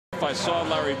if I saw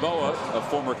Larry Bowa, a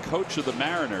former coach of the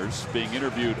Mariners, being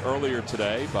interviewed earlier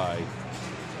today by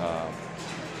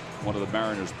one of the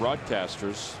Mariners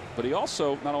broadcasters. But he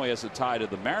also not only has a tie to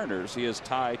the Mariners, he has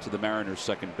tie to the Mariners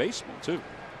second baseman too.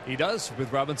 He does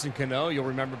with Robinson Cano. You'll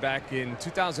remember back in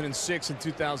 2006 and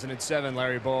 2007,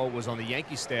 Larry Bowa was on the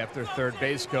Yankee staff, their third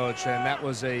base coach, and that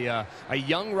was a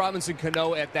young Robinson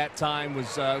Cano at that time,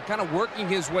 was kind of working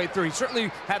his way through. He certainly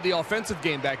had the offensive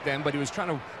game back then, but he was trying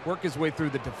to work his way through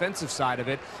the defensive side of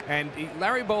it. And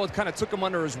Larry Bowa kind of took him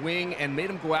under his wing and made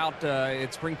him go out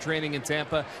at spring training in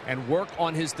Tampa and work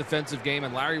on his defensive game.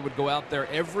 And Larry would go out there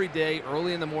every day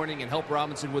early in the morning and help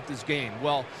Robinson with his game.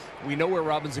 Well, we know where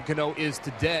Robinson Cano is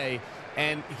today,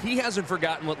 and he hasn't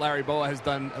forgotten what Larry Bowa has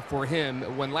done for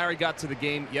him. When Larry got to the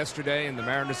game yesterday and the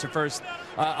Mariners first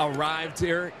arrived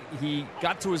here, he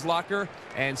got to his locker,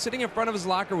 and sitting in front of his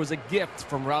locker was a gift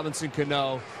from Robinson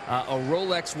Cano, a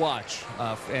Rolex watch,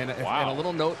 and a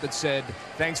little note that said,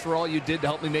 "Thanks for all you did to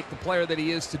help me make the player that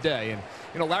he is today." And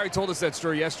you know, Larry told us that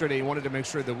story yesterday. He wanted to make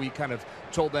sure that we kind of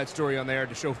told that story on there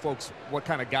to show folks what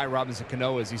kind of guy Robinson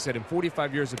Cano is. He said in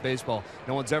 45 years of baseball,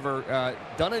 no one's ever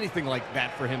done anything like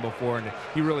that for him before, and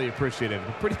he really appreciated it.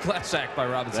 A pretty class act by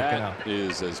Robinson Cano. That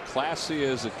is as classy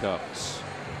as it comes.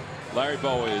 Larry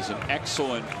Bowa is an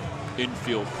excellent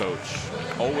infield coach.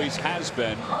 Always has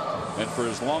been, and for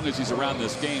as long as he's around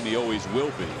this game, he always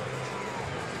will be.